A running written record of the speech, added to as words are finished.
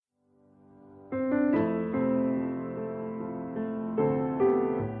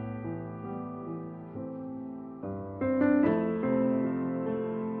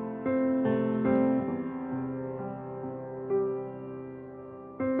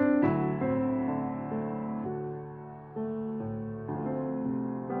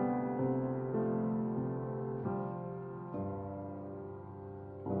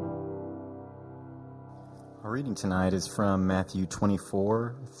reading tonight is from Matthew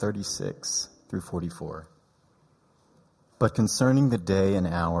 24:36 through 44. But concerning the day and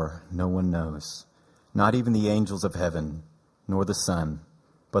hour, no one knows, not even the angels of heaven, nor the Son,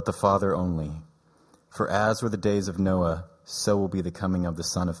 but the Father only. For as were the days of Noah, so will be the coming of the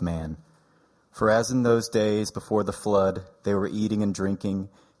Son of Man. For as in those days before the flood, they were eating and drinking,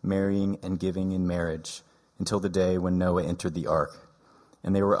 marrying and giving in marriage, until the day when Noah entered the ark.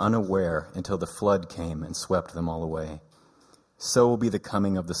 And they were unaware until the flood came and swept them all away. So will be the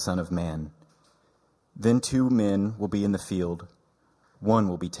coming of the Son of Man. Then 2 men will be in the field. One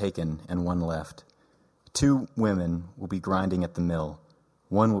will be taken and one left. 2 women will be grinding at the mill.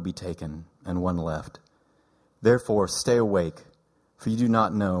 One will be taken and one left. Therefore stay awake, for you do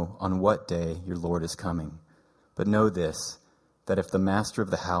not know on what day your Lord is coming. But know this, that if the master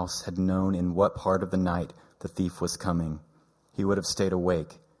of the house had known in what part of the night the thief was coming, he would have stayed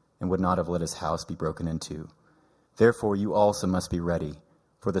awake and would not have let his house be broken into. Therefore you also must be ready,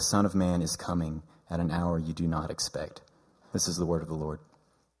 for the Son of Man is coming at an hour you do not expect. This is the word of the Lord.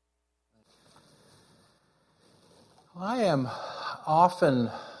 I am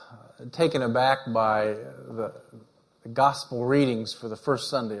often taken aback by the gospel readings for the first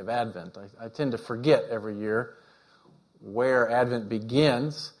Sunday of Advent. I tend to forget every year where Advent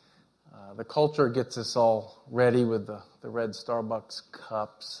begins. The culture gets us all ready with the red Starbucks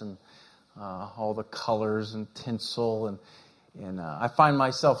cups and all the colors and tinsel. And I find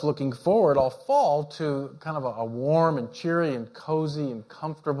myself looking forward all fall to kind of a warm and cheery and cozy and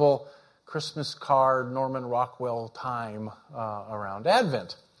comfortable Christmas card, Norman Rockwell time around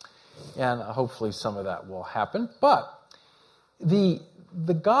Advent. And hopefully some of that will happen. But the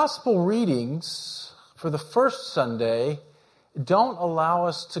gospel readings for the first Sunday don't allow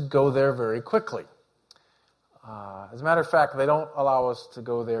us to go there very quickly. As a matter of fact, they don't allow us to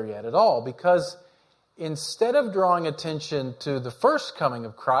go there yet at all, because instead of drawing attention to the first coming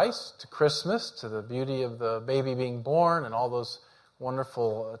of Christ, to Christmas, to the beauty of the baby being born and all those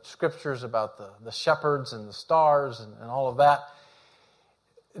wonderful scriptures about the shepherds and the stars and all of that,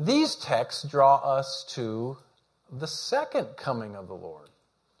 these texts draw us to the second coming of the Lord,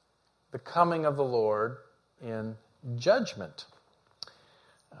 the coming of the Lord in judgment.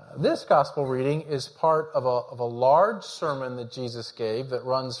 This gospel reading is part of a large sermon that Jesus gave that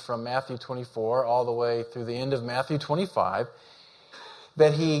runs from Matthew 24 all the way through the end of Matthew 25,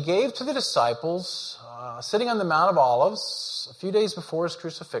 that he gave to the disciples sitting on the Mount of Olives a few days before his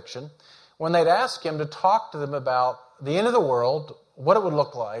crucifixion, when they'd ask him to talk to them about the end of the world, what it would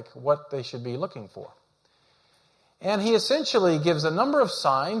look like, what they should be looking for. And he essentially gives a number of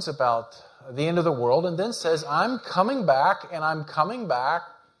signs about the end of the world, and then says, I'm coming back, and I'm coming back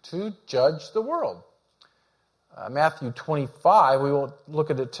to judge the world. Matthew 25, we won't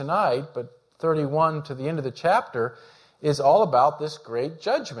look at it tonight, but 31 to the end of the chapter is all about this great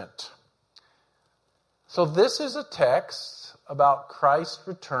judgment. So this is a text about Christ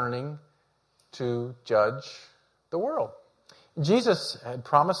returning to judge the world. Jesus had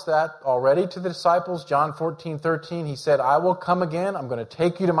promised that already to the disciples. John 14:13, he said, I will come again. I'm going to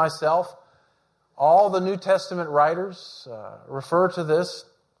take you to myself. All the New Testament writers refer to this.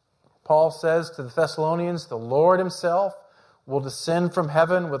 Paul says to the Thessalonians, the Lord himself will descend from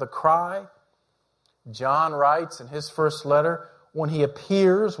heaven with a cry. John writes in his first letter, when he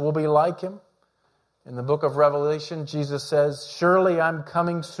appears, we'll be like him. In the book of Revelation, Jesus says, surely I'm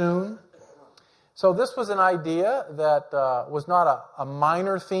coming soon. So this was an idea that was not a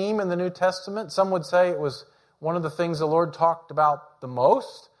minor theme in the New Testament. Some would say it was one of the things the Lord talked about the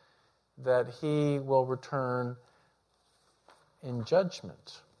most, that he will return in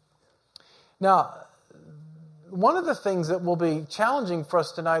judgment. Now, one of the things that will be challenging for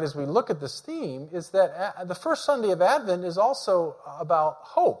us tonight as we look at this theme is that the first Sunday of Advent is also about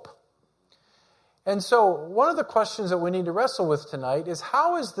hope. And so one of the questions that we need to wrestle with tonight is,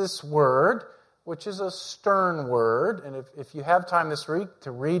 how is this word, which is a stern word, and if you have time this week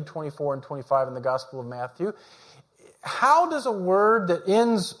to read 24 and 25 in the Gospel of Matthew, how does a word that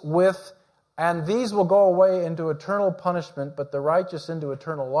ends with, and these will go away into eternal punishment, but the righteous into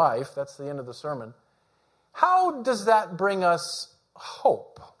eternal life, that's the end of the sermon, how does that bring us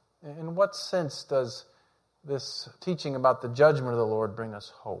hope? In what sense does this teaching about the judgment of the Lord bring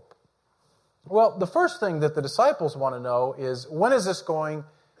us hope? Well, the first thing that the disciples want to know is, when is this going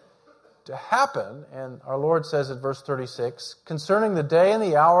to happen? And our Lord says in verse 36, concerning the day and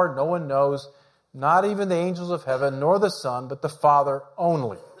the hour, no one knows, not even the angels of heaven, nor the Son, but the Father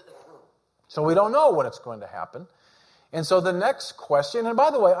only. So we don't know when it's going to happen. And so the next question, and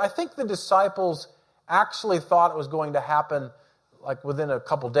by the way, I think the disciples actually thought it was going to happen like within a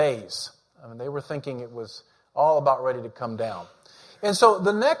couple days. I mean, they were thinking it was all about ready to come down. And so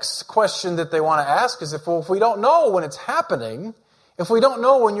the next question that they want to ask is, if we don't know when it's happening, if we don't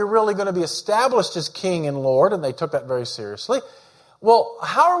know when you're really going to be established as King and Lord, and they took that very seriously, well,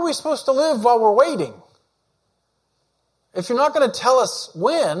 how are we supposed to live while we're waiting? If you're not going to tell us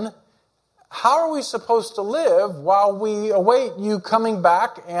when, how are we supposed to live while we await you coming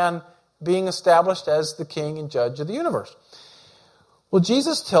back and being established as the King and Judge of the universe? Well,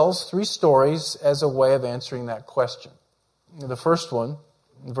 Jesus tells 3 stories as a way of answering that question. The first one,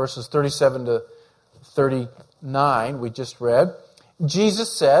 verses 37 to 39, we just read,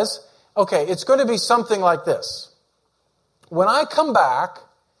 Jesus says, okay, it's going to be something like this. When I come back,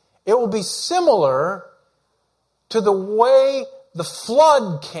 it will be similar to the way the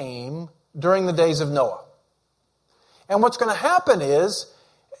flood came during the days of Noah. And what's going to happen is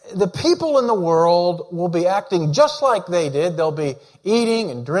the people in the world will be acting just like they did. They'll be eating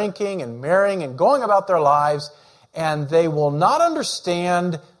and drinking and marrying and going about their lives, and they will not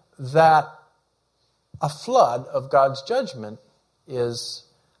understand that a flood of God's judgment is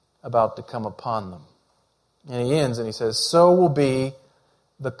about to come upon them. And he ends and he says, so will be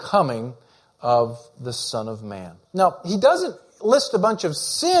the coming of the Son of Man. Now, he doesn't list a bunch of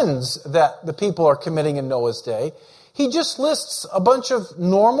sins that the people are committing in Noah's day. He just lists a bunch of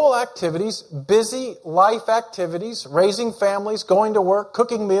normal activities, busy life activities, raising families, going to work,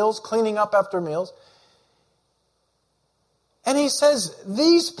 cooking meals, cleaning up after meals. And he says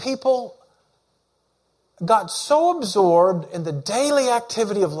these people got so absorbed in the daily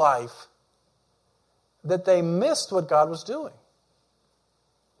activity of life that they missed what God was doing.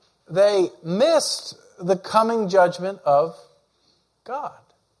 They missed the coming judgment of God.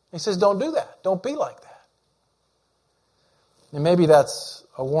 He says, don't do that. Don't be like that. And maybe that's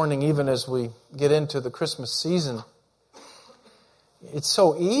a warning even as we get into the Christmas season. It's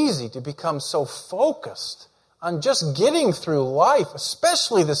so easy to become so focused on just getting through life,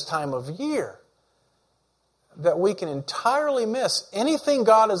 especially this time of year, that we can entirely miss anything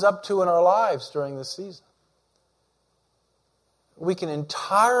God is up to in our lives during this season. We can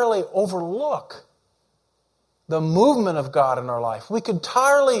entirely overlook the movement of God in our life. We could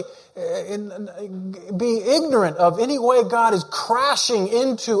entirely be ignorant of any way God is crashing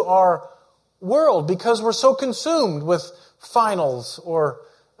into our world because we're so consumed with finals or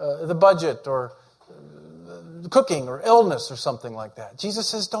the budget or cooking or illness or something like that. Jesus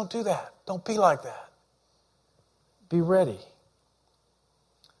says, don't do that. Don't be like that. Be ready.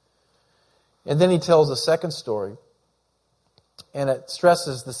 And then he tells a second story, and it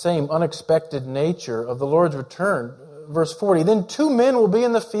stresses the same unexpected nature of the Lord's return. Verse 40, then 2 men will be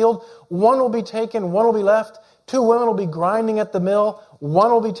in the field, one will be taken, one will be left. 2 women will be grinding at the mill,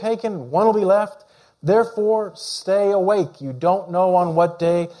 one will be taken, one will be left. Therefore, stay awake. You don't know on what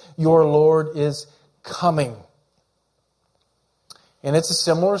day your Lord is coming. And it's a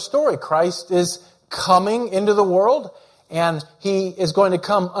similar story. Christ is coming into the world, and he is going to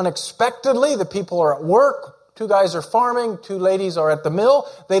come unexpectedly. The people are at work. 2 guys are farming. 2 ladies are at the mill.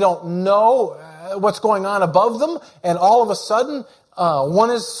 They don't know what's going on above them, and all of a sudden,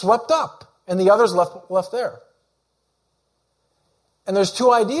 one is swept up, and the other's left there. And there's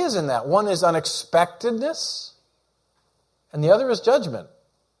 2 ideas in that. One is unexpectedness, and the other is judgment.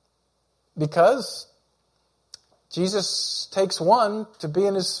 Because Jesus takes one to be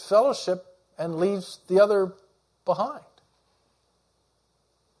in his fellowship and leaves the other behind.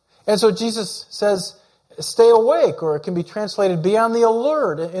 And so Jesus says, stay awake, or it can be translated, be on the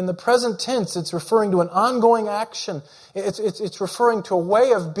alert. In the present tense, it's referring to an ongoing action. It's referring to a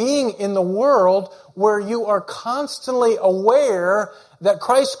way of being in the world where you are constantly aware that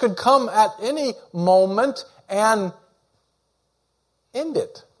Christ could come at any moment and end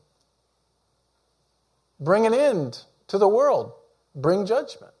it. Bring an end to the world. Bring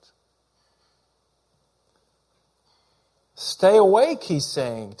judgment. Stay awake, he's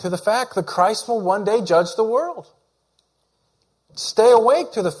saying, to the fact that Christ will one day judge the world. Stay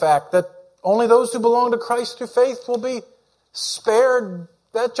awake to the fact that only those who belong to Christ through faith will be spared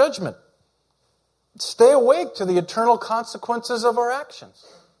that judgment. Stay awake to the eternal consequences of our actions.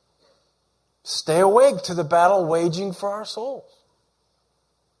 Stay awake to the battle waging for our souls.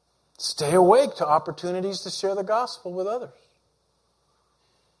 Stay awake to opportunities to share the gospel with others.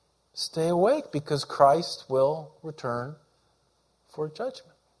 Stay awake because Christ will return for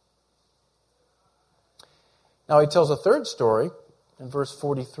judgment. Now he tells a third story in verse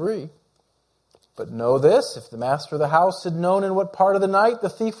 43. But know this, if the master of the house had known in what part of the night the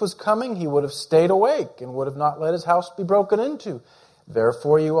thief was coming, he would have stayed awake and would have not let his house be broken into.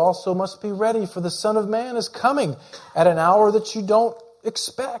 Therefore you also must be ready, for the Son of Man is coming at an hour that you don't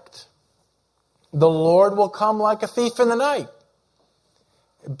expect. The Lord will come like a thief in the night.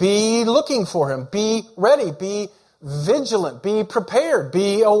 Be looking for him. Be ready. Be vigilant. Be prepared.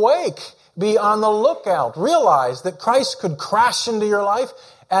 Be awake. Be on the lookout. Realize that Christ could crash into your life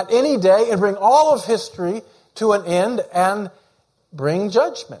at any day and bring all of history to an end and bring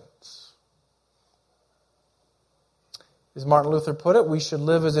judgment. As Martin Luther put it, we should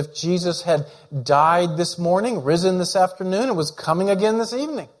live as if Jesus had died this morning, risen this afternoon, and was coming again this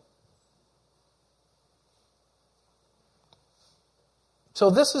evening. So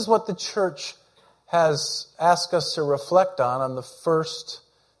this is what the church has asked us to reflect on the first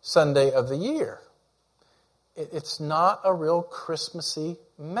Sunday of the year. It's not a real Christmassy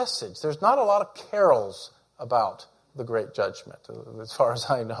message. There's not a lot of carols about the Great Judgment, as far as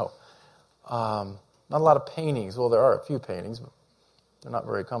I know. Not a lot of paintings. Well, there are a few paintings, but they're not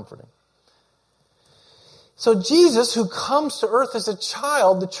very comforting. So Jesus, who comes to earth as a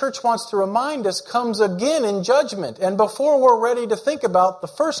child, the church wants to remind us, comes again in judgment. And before we're ready to think about the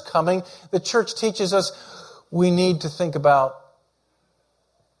first coming, the church teaches us we need to think about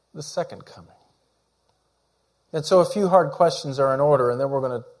the second coming. And so a few hard questions are in order, and then we're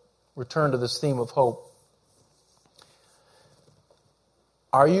going to return to this theme of hope.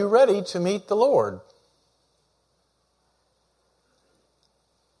 Are you ready to meet the Lord?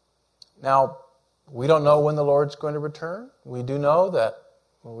 Now, we don't know when the Lord's going to return. We do know that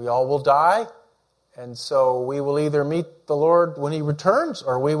we all will die. And so we will either meet the Lord when He returns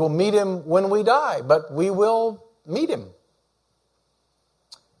or we will meet Him when we die. But we will meet Him.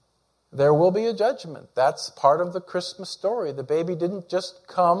 There will be a judgment. That's part of the Christmas story. The baby didn't just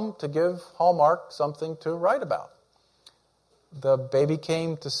come to give Hallmark something to write about. The baby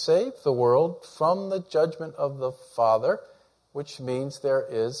came to save the world from the judgment of the Father, which means there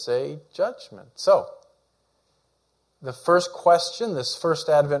is a judgment. So, the first question this first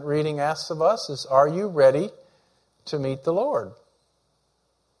Advent reading asks of us is, are you ready to meet the Lord?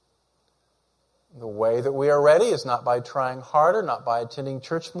 The way that we are ready is not by trying harder, not by attending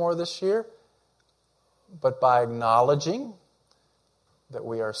church more this year, but by acknowledging that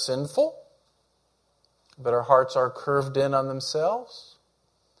we are sinful, that our hearts are curved in on themselves,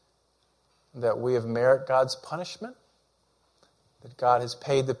 that we have merit God's punishment, that God has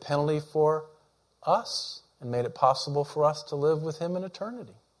paid the penalty for us and made it possible for us to live with Him in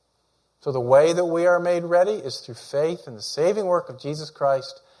eternity. So the way that we are made ready is through faith in the saving work of Jesus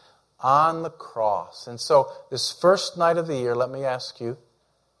Christ on the cross. And so this first night of the year, let me ask you,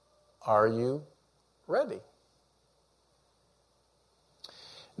 are you ready?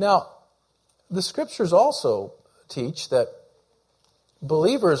 Now, the Scriptures also teach that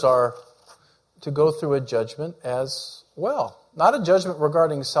believers are to go through a judgment as well. Not a judgment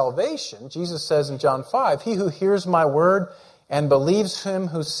regarding salvation. Jesus says in John 5, he who hears my word and believes Him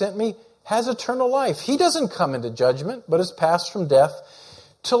who sent me has eternal life. He doesn't come into judgment, but is passed from death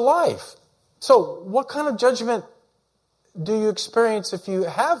to life. So what kind of judgment do you experience if you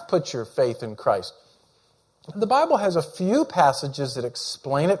have put your faith in Christ? The Bible has a few passages that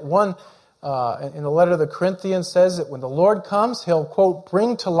explain it. One in the letter to the Corinthians says that when the Lord comes, He'll, quote,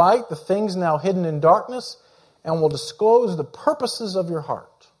 bring to light the things now hidden in darkness and will disclose the purposes of your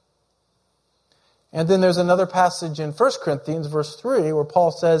heart. And then there's another passage in 1 Corinthians, verse 3, where Paul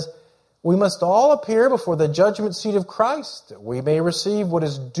says, we must all appear before the judgment seat of Christ, that we may receive what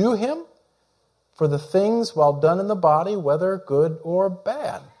is due Him for the things well done in the body, whether good or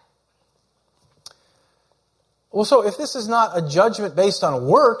bad. Well, so if this is not a judgment based on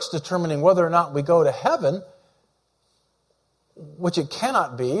works determining whether or not we go to heaven, which it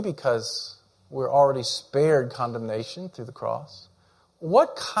cannot be because we're already spared condemnation through the cross,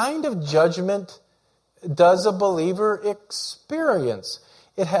 what kind of judgment does a believer experience?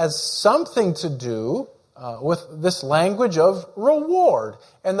 It has something to do with this language of reward.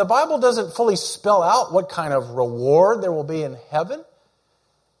 And the Bible doesn't fully spell out what kind of reward there will be in heaven.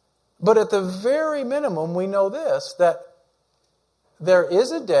 But at the very minimum, we know this, that there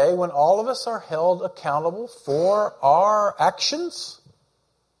is a day when all of us are held accountable for our actions.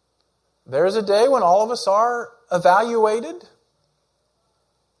 There is a day when all of us are evaluated.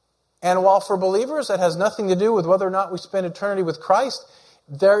 And while for believers that has nothing to do with whether or not we spend eternity with Christ,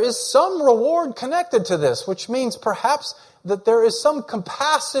 there is some reward connected to this, which means perhaps that there is some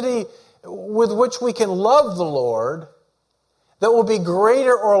capacity with which we can love the Lord that will be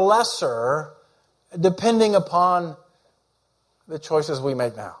greater or lesser depending upon the choices we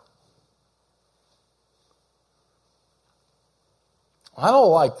make now. I don't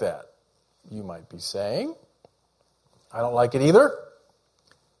like that, you might be saying. I don't like it either.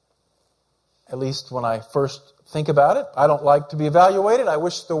 at least when I first think about it. I don't like to be evaluated. I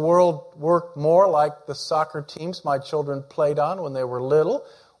wish the world worked more like the soccer teams my children played on when they were little,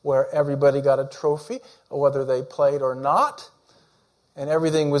 where everybody got a trophy, whether they played or not, and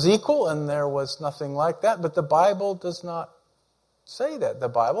everything was equal, and there was nothing like that. But the Bible does not say that. The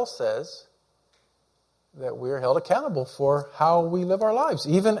Bible says that we are held accountable for how we live our lives,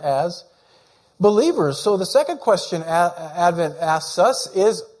 even as believers. So the second question Advent asks us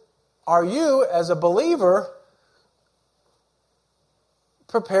is, are you, as a believer,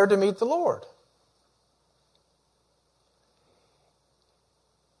 prepared to meet the Lord?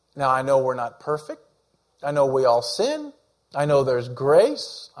 Now, I know we're not perfect. I know we all sin. I know there's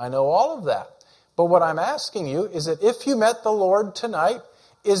grace. I know all of that. But what I'm asking you is that if you met the Lord tonight,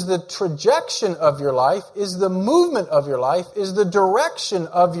 is the trajectory of your life, is the movement of your life, is the direction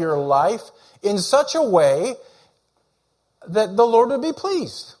of your life in such a way that the Lord would be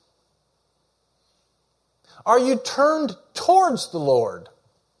pleased? Are you turned towards the Lord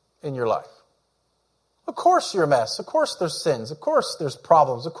in your life? Of course you're a mess. Of course there's sins. Of course there's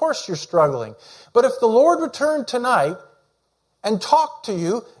problems. Of course you're struggling. But if the Lord returned tonight and talked to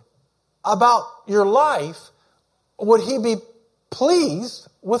you about your life, would He be pleased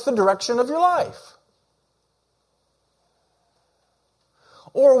with the direction of your life?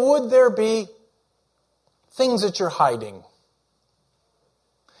 Or would there be things that you're hiding?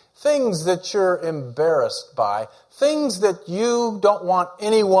 Things that you're embarrassed by? Things that you don't want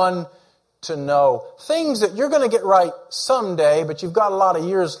anyone to know? Things that you're going to get right someday, but you've got a lot of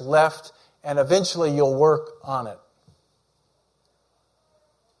years left, and eventually you'll work on it.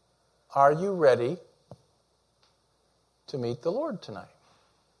 Are you ready to meet the Lord tonight?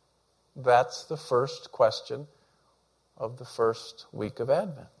 That's the first question of the first week of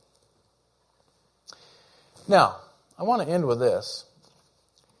Advent. Now, I want to end with this.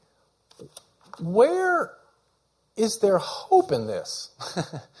 Where is there hope in this?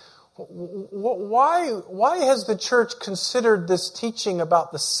 Why has the church considered this teaching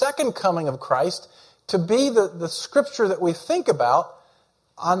about the second coming of Christ to be the scripture that we think about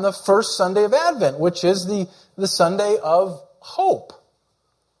on the first Sunday of Advent, which is the Sunday of hope?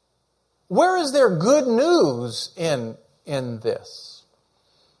 Where is there good news in this?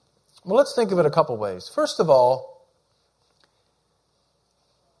 Well, let's think of it a couple ways. First of all,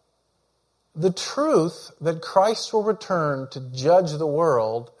 the truth that Christ will return to judge the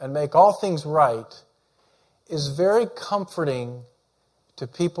world and make all things right is very comforting to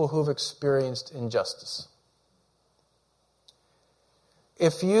people who've experienced injustice.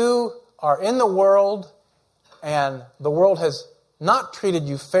 If you are in the world and the world has not treated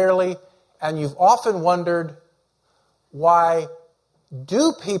you fairly, and you've often wondered, why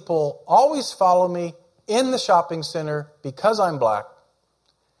do people always follow me in the shopping center because I'm black?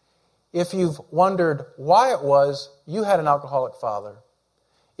 If you've wondered why it was you had an alcoholic father,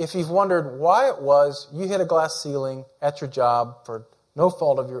 if you've wondered why it was you hit a glass ceiling at your job for no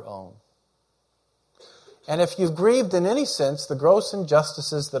fault of your own, and if you've grieved in any sense the gross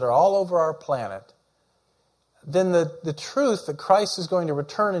injustices that are all over our planet, then the truth that Christ is going to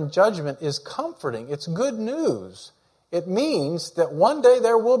return in judgment is comforting. It's good news. It means that one day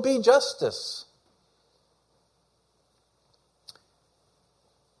there will be justice.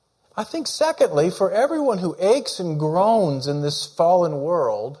 I think, secondly, for everyone who aches and groans in this fallen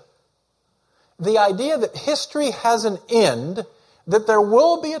world, the idea that history has an end, that there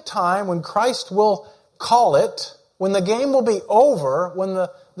will be a time when Christ will call it, when the game will be over, when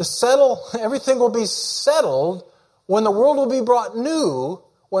everything will be settled, when the world will be brought new,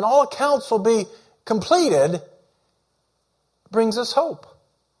 when all accounts will be completed, brings us hope.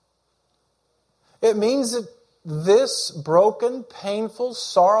 It means that this broken, painful,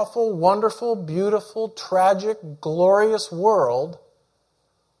 sorrowful, wonderful, beautiful, tragic, glorious world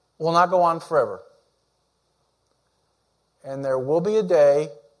will not go on forever. And there will be a day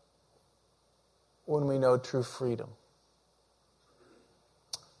when we know true freedom.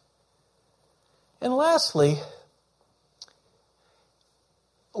 And lastly,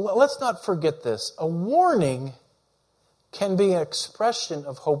 let's not forget this. A warning can be an expression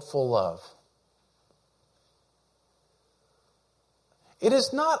of hopeful love. It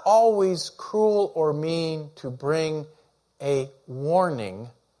is not always cruel or mean to bring a warning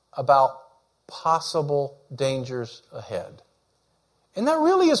about possible dangers ahead. And that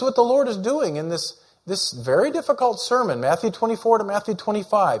really is what the Lord is doing in this very difficult sermon, Matthew 24 to Matthew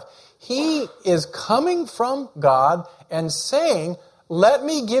 25. He is coming from God and saying, let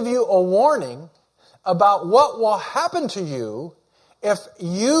me give you a warning about what will happen to you if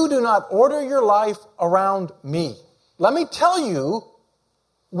you do not order your life around me. Let me tell you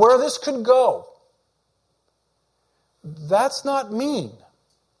where this could go. That's not mean.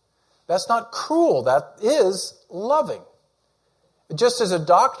 That's not cruel. That is loving. Just as a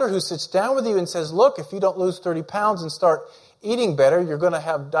doctor who sits down with you and says, look, if you don't lose 30 pounds and start eating better, you're going to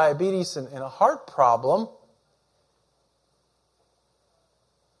have diabetes and a heart problem.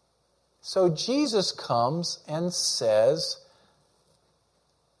 So Jesus comes and says,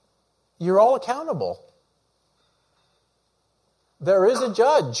 you're all accountable. There is a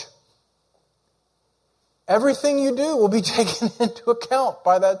judge. Everything you do will be taken into account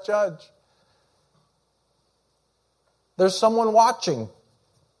by that judge. There's someone watching.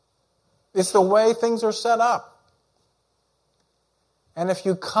 It's the way things are set up. And if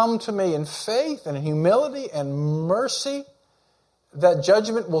you come to me in faith and humility and mercy, that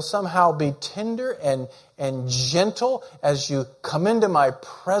judgment will somehow be tender and gentle as you come into my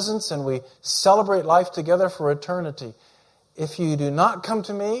presence and we celebrate life together for eternity. If you do not come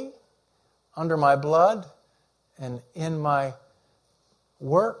to me under my blood and in my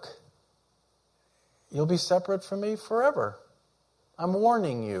work, you'll be separate from me forever. I'm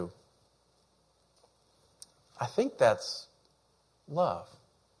warning you. I think that's love.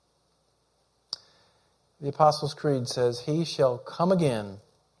 The Apostles' Creed says, He shall come again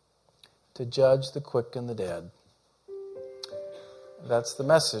to judge the quick and the dead. That's the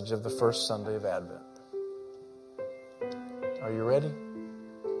message of the first Sunday of Advent. Are you ready?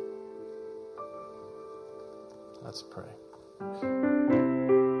 Let's pray.